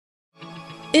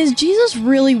Is Jesus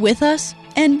really with us?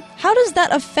 And how does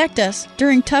that affect us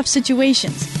during tough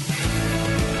situations?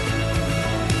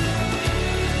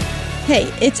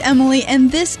 Hey, it's Emily, and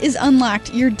this is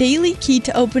Unlocked, your daily key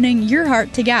to opening your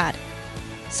heart to God.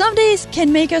 Some days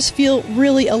can make us feel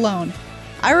really alone.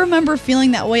 I remember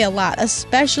feeling that way a lot,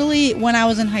 especially when I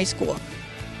was in high school.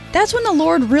 That's when the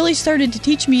Lord really started to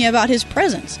teach me about His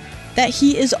presence, that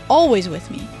He is always with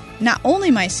me, not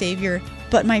only my Savior,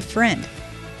 but my friend.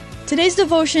 Today's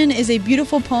devotion is a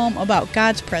beautiful poem about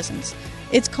God's presence.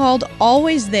 It's called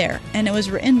Always There, and it was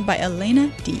written by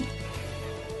Elena D.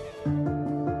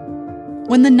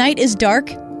 When the night is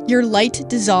dark, your light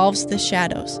dissolves the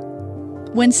shadows.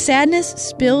 When sadness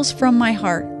spills from my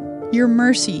heart, your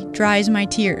mercy dries my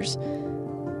tears.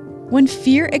 When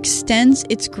fear extends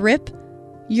its grip,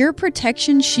 your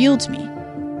protection shields me.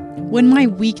 When my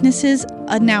weaknesses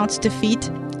announce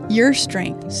defeat, your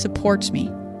strength supports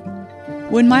me.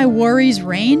 When my worries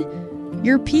reign,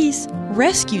 your peace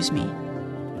rescues me.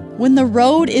 When the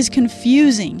road is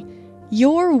confusing,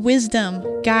 your wisdom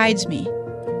guides me.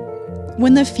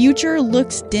 When the future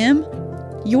looks dim,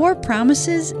 your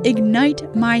promises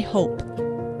ignite my hope.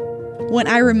 When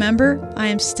I remember, I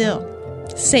am still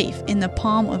safe in the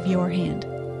palm of your hand.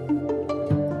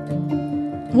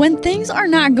 When things are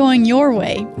not going your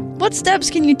way, what steps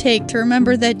can you take to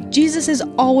remember that Jesus is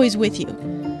always with you?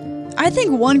 I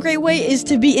think one great way is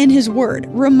to be in His Word,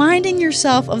 reminding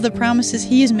yourself of the promises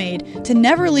He has made to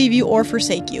never leave you or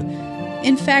forsake you.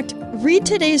 In fact, read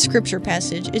today's scripture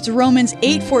passage. It's Romans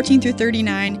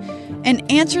 8:14-39,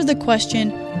 and answer the question,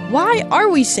 why are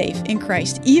we safe in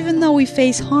Christ even though we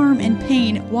face harm and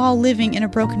pain while living in a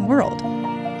broken world?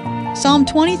 Psalm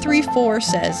 23:4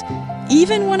 says,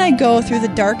 even when I go through the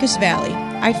darkest valley,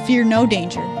 I fear no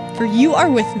danger, for you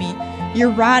are with me, your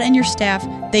rod and your staff,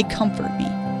 they comfort me.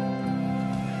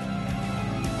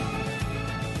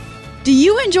 Do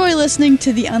you enjoy listening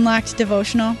to the Unlocked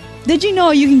devotional? Did you know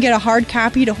you can get a hard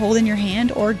copy to hold in your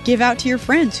hand or give out to your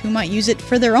friends who might use it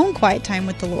for their own quiet time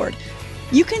with the Lord?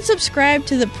 You can subscribe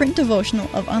to the print devotional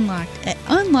of Unlocked at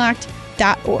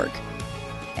unlocked.org.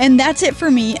 And that's it for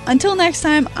me. Until next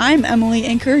time, I'm Emily,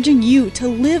 encouraging you to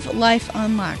live life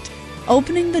unlocked,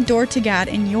 opening the door to God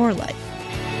in your life.